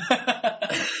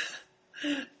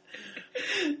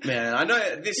 Man, I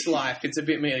know this life, it's a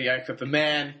bit mediocre, but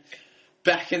man,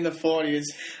 back in the 40s,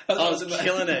 I was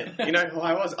killing it. You know who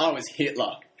I was? I was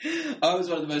Hitler. I was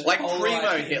one of the most... Like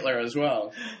primo Hitler as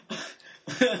well.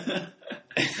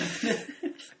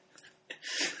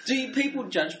 Do people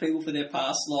judge people for their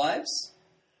past lives?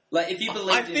 Like, if you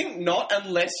believe... I think not,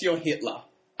 unless you're Hitler.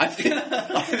 I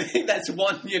think that's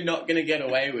one you're not going to get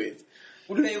away with.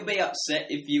 Would people be upset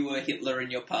if you were Hitler in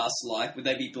your past life? Would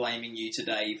they be blaming you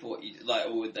today for what you... Like,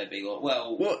 or would they be like,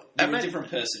 well you're a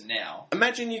different person now?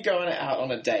 Imagine you going out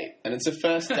on a date, and it's a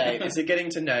first date. It's a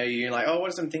getting to know you. You're like, oh,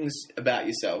 what are some things about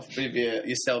yourself? A bit of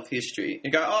your self-history.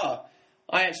 You go, oh,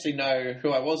 I actually know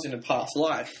who I was in a past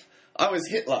life. I was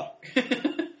Hitler.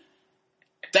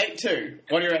 Date 2.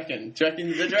 What do you reckon? Do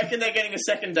you reckon they're getting a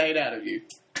second date out of you?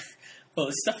 Well,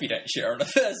 there's stuff you don't share on a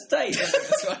first date.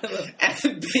 That's one of them.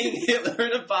 And being Hitler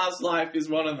in a past life is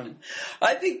one of them.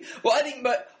 I think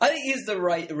here's the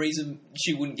reason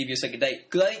she wouldn't give you a second date.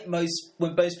 Because I think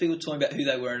when most people are talking about who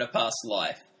they were in a past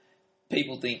life,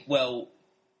 people think, well,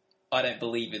 I don't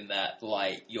believe in that.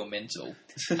 Like, you're mental.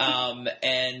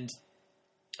 And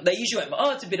they usually went,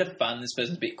 oh, it's a bit of fun. This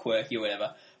person's a bit quirky or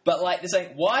whatever. But, like, they're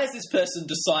saying, why has this person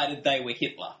decided they were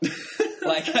Hitler?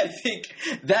 Like, I think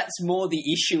that's more the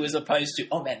issue as opposed to,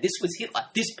 oh, man, this was Hitler.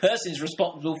 This person is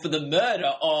responsible for the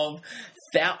murder of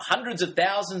hundreds of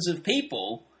thousands of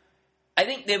people. I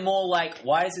think they're more like,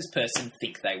 why does this person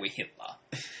think they were Hitler?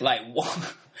 Like,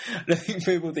 what? I think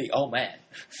people think, oh, man,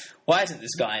 why isn't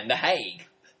this guy in The Hague?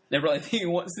 They're probably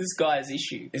thinking, what's this guy's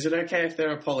issue? Is it okay if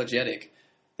they're apologetic?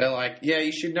 They're like, yeah,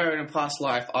 you should know in a past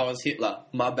life I was Hitler.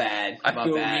 My bad. I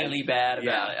feel really bad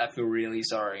about it. I feel really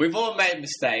sorry. We've all made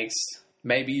mistakes.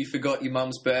 Maybe you forgot your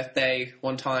mum's birthday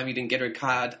one time, you didn't get her a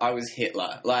card, I was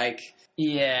Hitler. Like...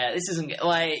 Yeah, this isn't...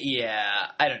 Like, yeah,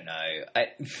 I don't know.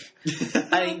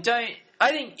 I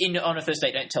think on a first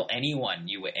date, don't tell anyone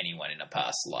you were anyone in a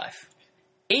past life.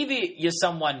 Either you're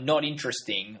someone not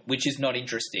interesting, which is not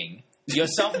interesting, you're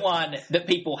someone that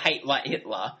people hate like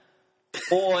Hitler,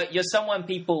 or you're someone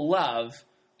people love,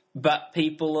 but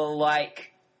people are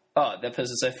like, oh, that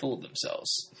person's so full of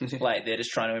themselves. Like, they're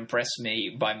just trying to impress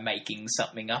me by making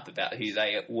something up about who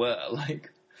they were. Like,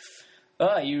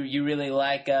 oh, you really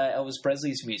like Elvis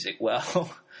Presley's music. Well,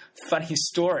 funny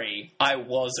story, I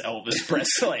was Elvis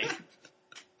Presley.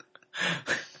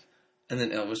 And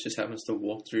then Elvis just happens to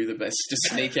walk through the best, just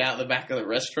sneak out the back of the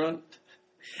restaurant.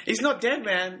 He's not dead,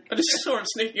 man. I just saw him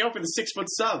sneaking up with a 6-foot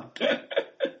sub.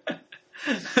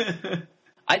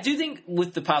 I do think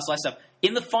with the past life stuff,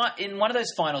 in one of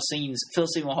those final scenes, Philip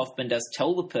Seymour Hoffman does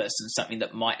tell the person something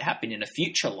that might happen in a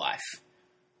future life.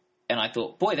 And I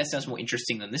thought, boy, that sounds more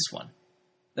interesting than this one.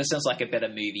 That sounds like a better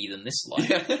movie than this one.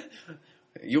 Yeah.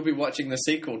 You'll be watching the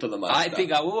sequel to The Master. I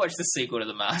think I will watch the sequel to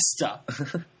The Master.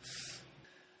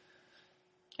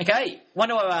 Okay,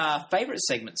 one of our favourite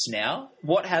segments now.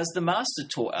 What has The Master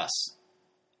taught us?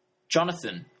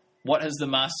 Jonathan, what has The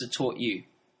Master taught you?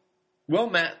 Well,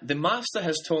 Matt, The Master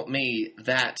has taught me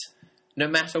that no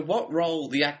matter what role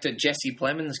the actor Jesse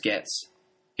Plemons gets,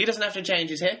 he doesn't have to change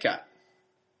his haircut.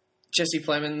 Jesse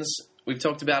Plemons, we've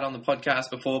talked about on the podcast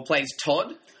before, plays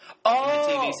Todd in the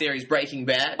TV series Breaking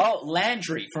Bad. Oh,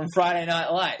 Landry from Friday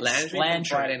Night Lights. Landry from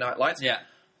Friday Night Lights. Yeah.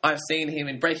 I've seen him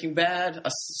in Breaking Bad.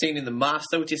 I've seen him in The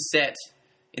Master, which is set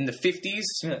in the 50s.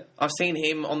 Yeah. I've seen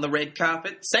him on the red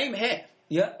carpet. Same hair.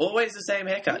 Yeah. Always the same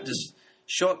haircut. Just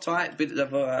short, tight, bit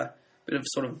of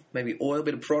sort of maybe oil,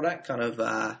 bit of product, kind of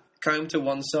comb to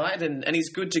one side, and he's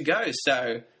good to go.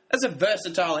 So that's a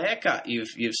versatile haircut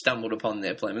you've stumbled upon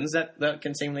there, Plemons. That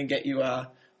can seemingly get you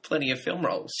plenty of film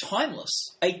roles.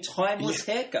 Timeless. A timeless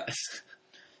haircut.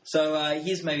 So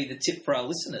here's maybe the tip for our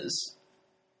listeners.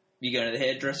 You go to the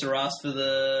hairdresser, ask for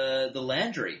the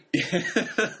Landry.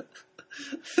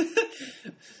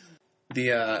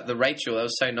 The Rachel, that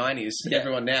was so 90s. Yeah.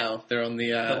 Everyone now, they're on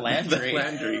the Landry. The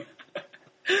Landry.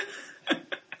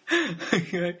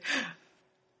 Okay.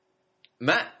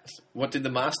 Matt, what did The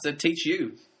Master teach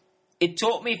you? It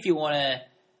taught me if you want to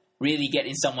really get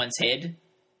in someone's head,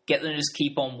 get them to just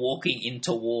keep on walking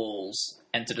into walls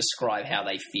and to describe how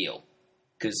they feel.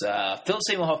 Because Philip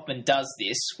Seymour Hoffman does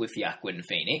this with Joaquin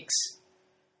Phoenix,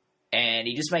 and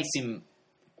he just makes him,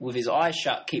 with his eyes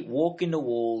shut, keep walking to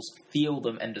walls, feel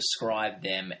them, and describe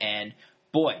them. And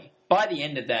boy, by the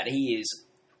end of that, he is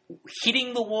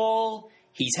hitting the wall.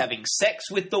 He's having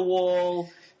sex with the wall.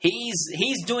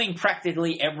 He's doing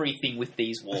practically everything with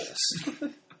these walls.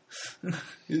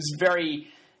 It's very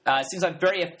seems like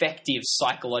very effective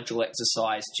psychological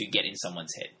exercise to get in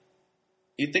someone's head.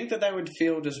 You'd think that they would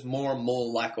feel just more and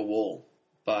more like a wall,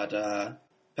 but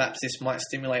perhaps this might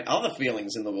stimulate other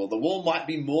feelings in the wall. The wall might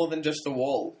be more than just a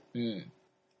wall. Mm.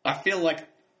 I feel like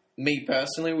me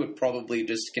personally would probably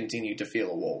just continue to feel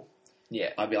a wall.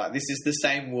 Yeah. I'd be like, this is the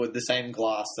same wood, the same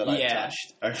glass that I've Yeah.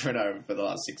 touched over and over for the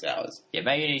last 6 hours. Yeah,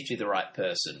 maybe you need to be the right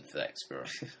person for that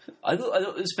experiment. I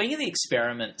thought, speaking of the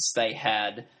experiments they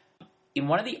had, in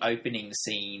one of the opening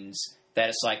scenes, they had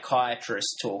a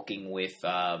psychiatrist talking with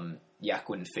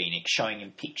Joaquin Phoenix, showing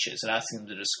him pictures and asking him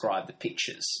to describe the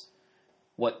pictures.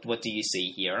 What do you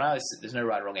see here? And there's no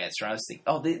right or wrong answer. And I was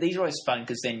thinking, these are always fun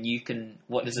because then you can,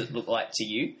 what does it look like to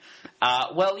you?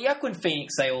 Well, Joaquin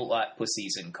Phoenix, they all like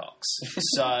pussies and cocks.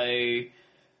 So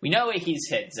we know where his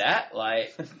head's at.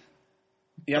 Like,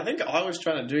 yeah, I think I was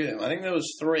trying to do them. I think there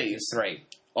was 3. there's 3.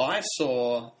 I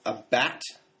saw a bat.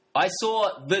 I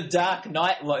saw the Dark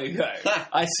Knight logo.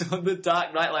 I saw the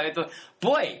Dark Knight logo. I thought,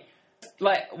 boy,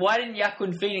 like, why didn't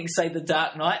Joaquin Phoenix say the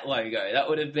Dark Knight logo? That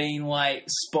would have been, like,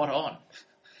 spot on.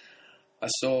 I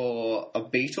saw a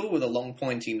beetle with a long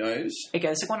pointy nose. Okay,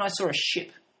 the second one I saw a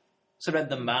ship. Sort of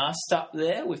had the mast up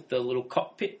there with the little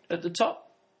cockpit at the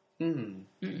top. And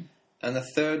the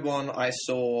third one I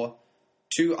saw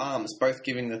 2 arms, both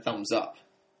giving the thumbs up.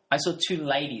 I saw 2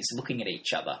 ladies looking at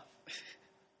each other.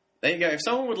 There you go. If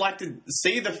someone would like to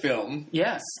see the film,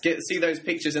 Yes. see those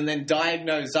pictures and then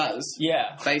diagnose us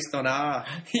Yeah. based on our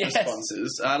Yes.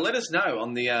 responses, let us know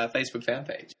on the Facebook fan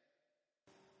page.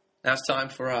 Now it's time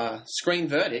for our screen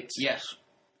verdict. Yes.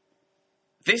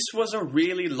 This was a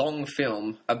really long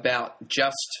film about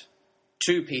just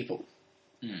 2 people.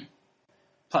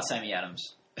 Plus Amy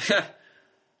Adams.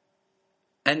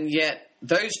 And yet,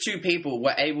 those 2 people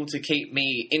were able to keep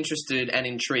me interested and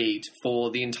intrigued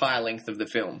for the entire length of the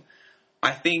film.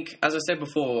 I think, as I said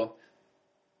before,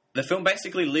 the film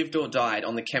basically lived or died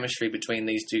on the chemistry between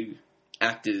these two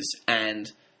actors,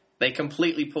 and they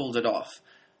completely pulled it off.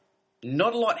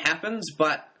 Not a lot happens,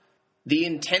 but the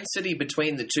intensity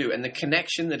between the two and the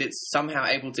connection that it's somehow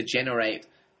able to generate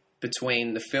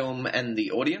between the film and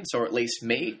the audience, or at least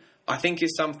me, I think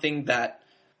is something that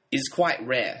is quite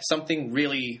rare. Something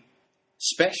really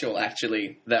special,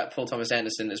 actually, that Paul Thomas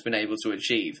Anderson has been able to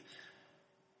achieve.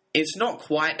 It's not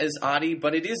quite as arty,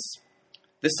 but it is...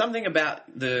 There's something about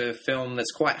the film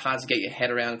that's quite hard to get your head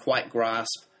around, quite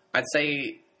grasp. I'd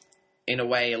say, in a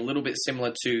way, a little bit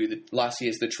similar to last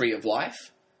year's The Tree of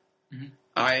Life. Mm-hmm.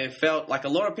 I felt like a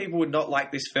lot of people would not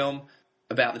like this film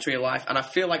about The Tree of Life, and I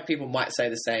feel like people might say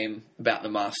the same about The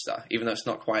Master, even though it's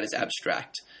not quite as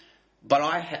abstract. But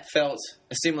I felt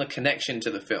a similar connection to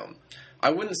the film.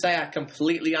 I wouldn't say I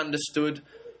completely understood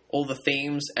all the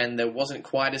themes, and there wasn't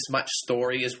quite as much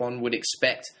story as one would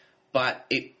expect, but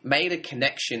it made a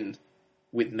connection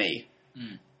with me.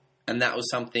 Mm. And that was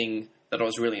something that I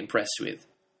was really impressed with.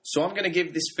 So I'm going to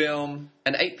give this film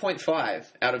an 8.5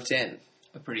 out of 10.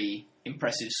 A pretty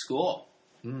impressive score.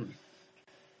 Mm.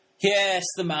 Yes,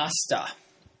 The Master.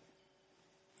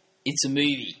 It's a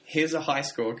movie. Here's a high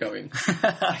score coming.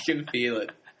 I can feel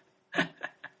it.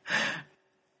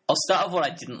 I'll start with what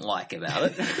I didn't like about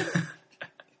it.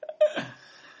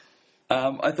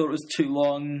 I thought it was too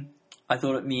long. I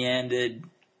thought it meandered.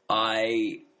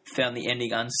 I found the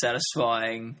ending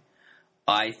unsatisfying.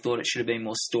 I thought it should have been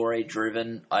more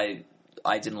story-driven. I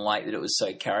didn't like that it was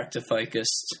so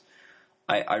character-focused.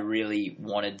 I really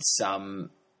wanted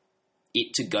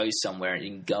it to go somewhere, and it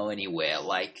didn't go anywhere.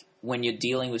 Like, when you're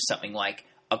dealing with something like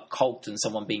a cult and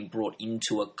someone being brought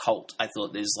into a cult, I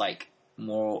thought there's a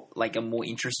more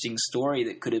interesting story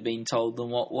that could have been told than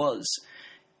what was.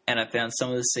 And I found some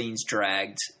of the scenes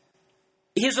dragged.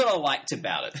 Here's what I liked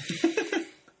about it.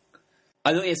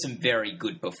 I thought he had some very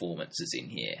good performances in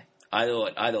here. I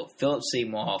thought Philip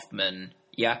Seymour Hoffman,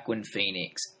 Joaquin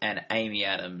Phoenix, and Amy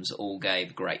Adams all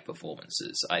gave great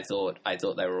performances. I thought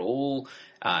they were all,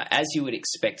 as you would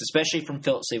expect, especially from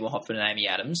Philip Seymour Hoffman and Amy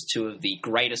Adams, two of the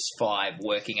greatest 5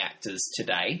 working actors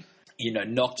today.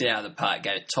 Knocked it out of the park,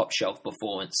 gave top shelf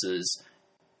performances.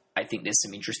 I think there's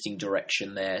some interesting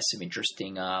direction there, some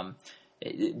interesting...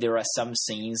 there are some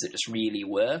scenes that just really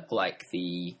work, like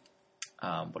the...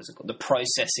 what is it called? The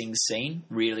processing scene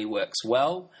really works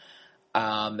well.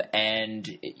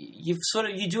 And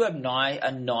you do have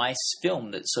a nice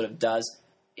film that sort of does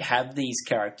have these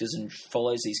characters and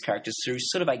follows these characters through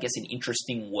sort of, I guess, an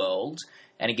interesting world,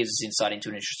 and it gives us insight into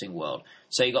an interesting world.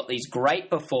 So you've got these great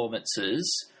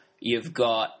performances, you've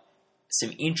got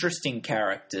some interesting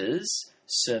characters,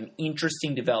 some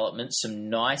interesting developments, some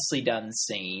nicely done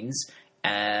scenes,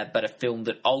 but a film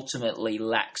that ultimately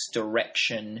lacks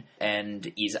direction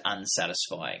and is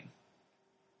unsatisfying.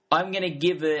 I'm going to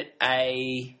give it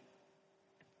a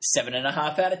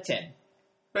 7.5 out of 10.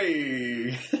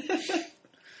 Hey.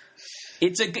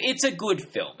 It's a good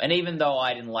film, and even though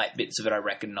I didn't like bits of it, I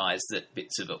recognise that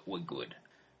bits of it were good.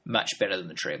 Much better than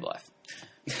The Tree of Life.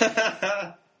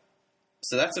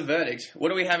 So that's a verdict. What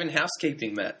do we have in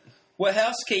housekeeping, Matt? Well,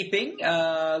 housekeeping,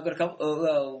 I've got a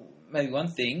couple, maybe one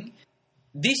thing.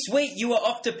 This week you are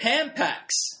off to Pan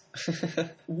Pacs.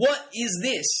 What is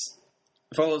this?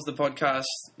 Followers of the podcast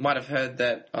might have heard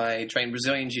that I train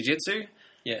Brazilian Jiu-Jitsu.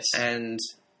 Yes. And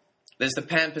there's the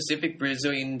Pan-Pacific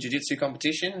Brazilian Jiu-Jitsu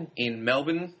competition in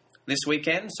Melbourne this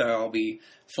weekend, so I'll be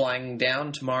flying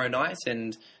down tomorrow night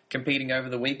and competing over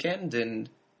the weekend, and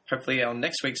hopefully on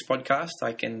next week's podcast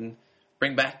I can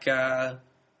bring back a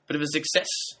bit of a success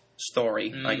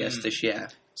story, I guess, to share.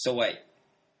 So wait,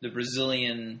 the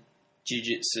Brazilian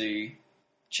Jiu-Jitsu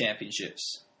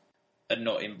Championships are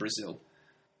not in Brazil?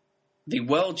 The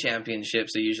World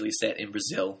Championships are usually set in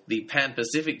Brazil. The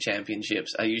Pan-Pacific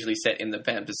Championships are usually set in the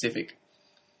Pan-Pacific.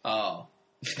 Oh,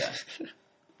 okay.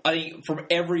 I think from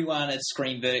everyone at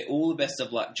Screen Verdict, all the best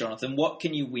of luck, Jonathan. What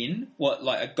can you win? What,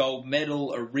 like a gold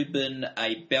medal, a ribbon,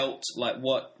 a belt? Like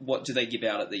what do they give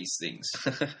out at these things?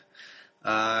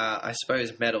 I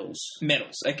suppose medals.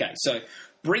 Medals, okay. So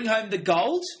bring home the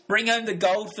gold. Bring home the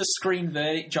gold for Screen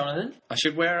Verdict, Jonathan. I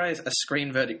should wear a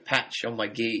Screen Verdict patch on my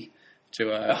gi to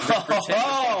represent the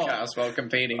podcast while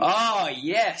competing. Oh,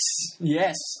 yes.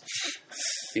 Yes.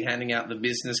 Be handing out the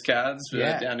business cards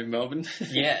down in Melbourne.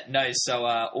 So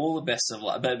all the best of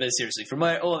luck. But seriously, from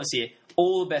all of us here,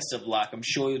 all the best of luck. I'm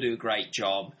sure you'll do a great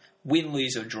job. Win,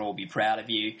 lose or draw, be proud of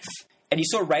you. And you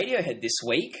saw Radiohead this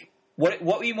week. What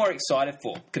were you more excited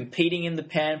for? Competing in the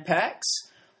Pan Pacs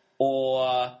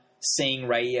or seeing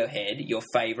Radiohead, your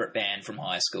favourite band from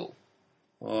high school?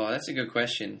 Oh, that's a good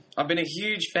question. I've been a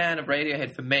huge fan of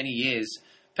Radiohead for many years,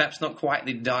 Perhaps not quite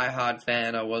the die-hard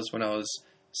fan I was when I was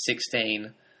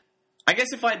 16. I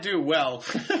guess if I do well,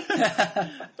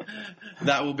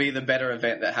 that will be the better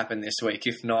event that happened this week.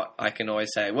 If not, I can always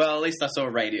say, well, at least I saw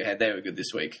Radiohead. They were good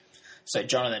this week. So,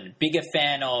 Jonathan, bigger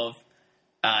fan of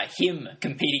him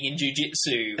competing in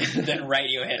jiu-jitsu than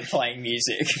Radiohead playing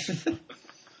music.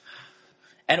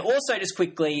 And also, just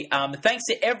quickly, thanks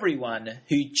to everyone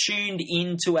who tuned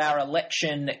into our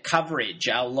election coverage,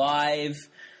 our live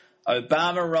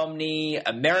Obama-Romney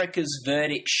America's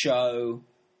Verdict show.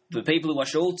 The people who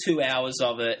watched all 2 hours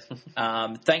of it,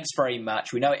 thanks very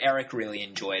much. We know Eric really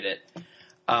enjoyed it.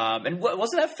 And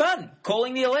wasn't that fun,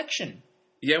 calling the election?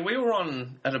 Yeah, we were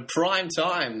on at a prime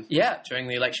time during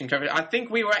the election coverage. I think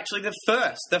we were actually the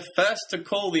first to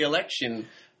call the election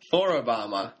for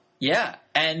Obama. Yeah,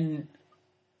 and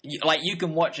you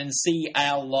can watch and see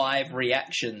our live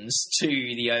reactions to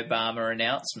the Obama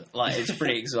announcement. It's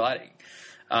pretty exciting.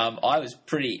 I was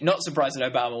not surprised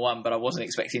that Obama won, but I wasn't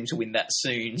expecting him to win that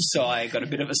soon, so I got a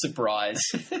bit of a surprise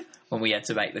when we had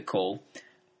to make the call.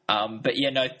 But yeah,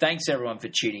 no, thanks everyone for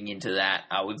tuning into that.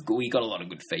 We got a lot of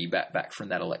good feedback back from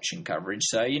that election coverage.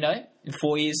 So, in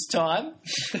 4 years' time,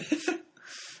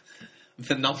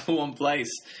 the number one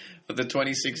place for the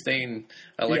 2016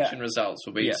 election results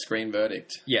will be Screen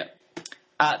Verdict. Yeah.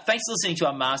 Thanks for listening to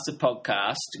our Master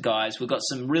podcast, guys. We've got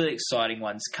some really exciting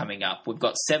ones coming up. We've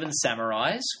got Seven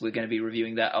Samurais. We're going to be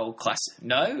reviewing that old classic.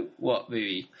 No? What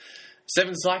movie?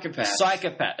 Seven Psychopaths.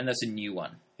 Psychopath, and that's a new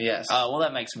one. Yes. Well,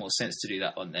 that makes more sense to do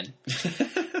that one then.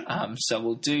 So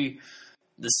we'll do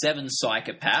The Seven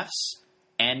Psychopaths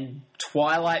and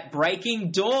Twilight Breaking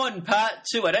Dawn Part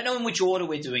 2. I don't know in which order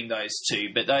we're doing those two,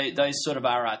 but those sort of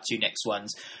are our two next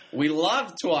ones. We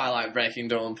love Twilight Breaking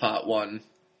Dawn Part 1.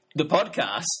 The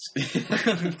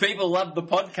podcast. People love the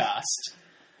podcast.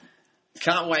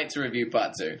 Can't wait to review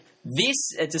Part 2.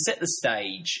 This, to set the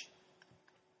stage,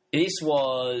 this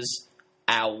was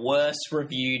our worst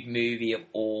reviewed movie of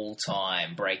all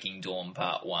time, Breaking Dawn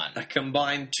Part 1. A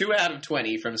combined 2 out of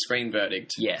 20 from Screen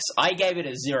Verdict. Yes, I gave it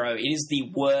a 0. It is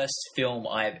the worst film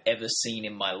I have ever seen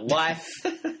in my life.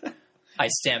 I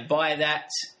stand by that.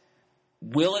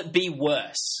 Will it be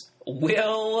worse?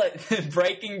 Will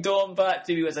Breaking Dawn Part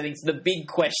 2 be worse? I think it's the big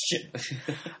question.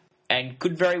 And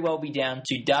could very well be down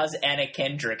to, does Anna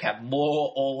Kendrick have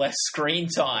more or less screen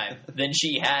time than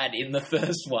she had in the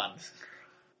first one?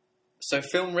 So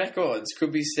film records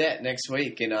could be set next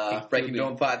week in our Breaking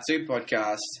Dawn Part 2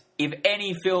 podcast. If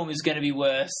any film is going to be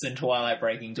worse than Twilight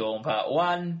Breaking Dawn Part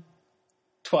 1,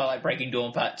 Twilight Breaking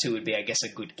Dawn Part 2 would be, I guess, a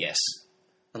good guess.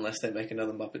 Unless they make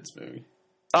another Muppets movie.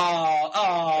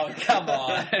 Oh, come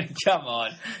on. Come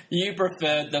on. You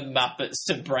preferred the Muppets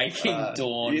to Breaking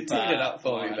Dawn. You teed it up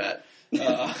for me, Matt.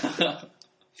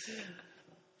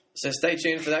 So stay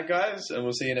tuned for that, guys, and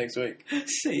we'll see you next week.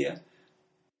 See ya.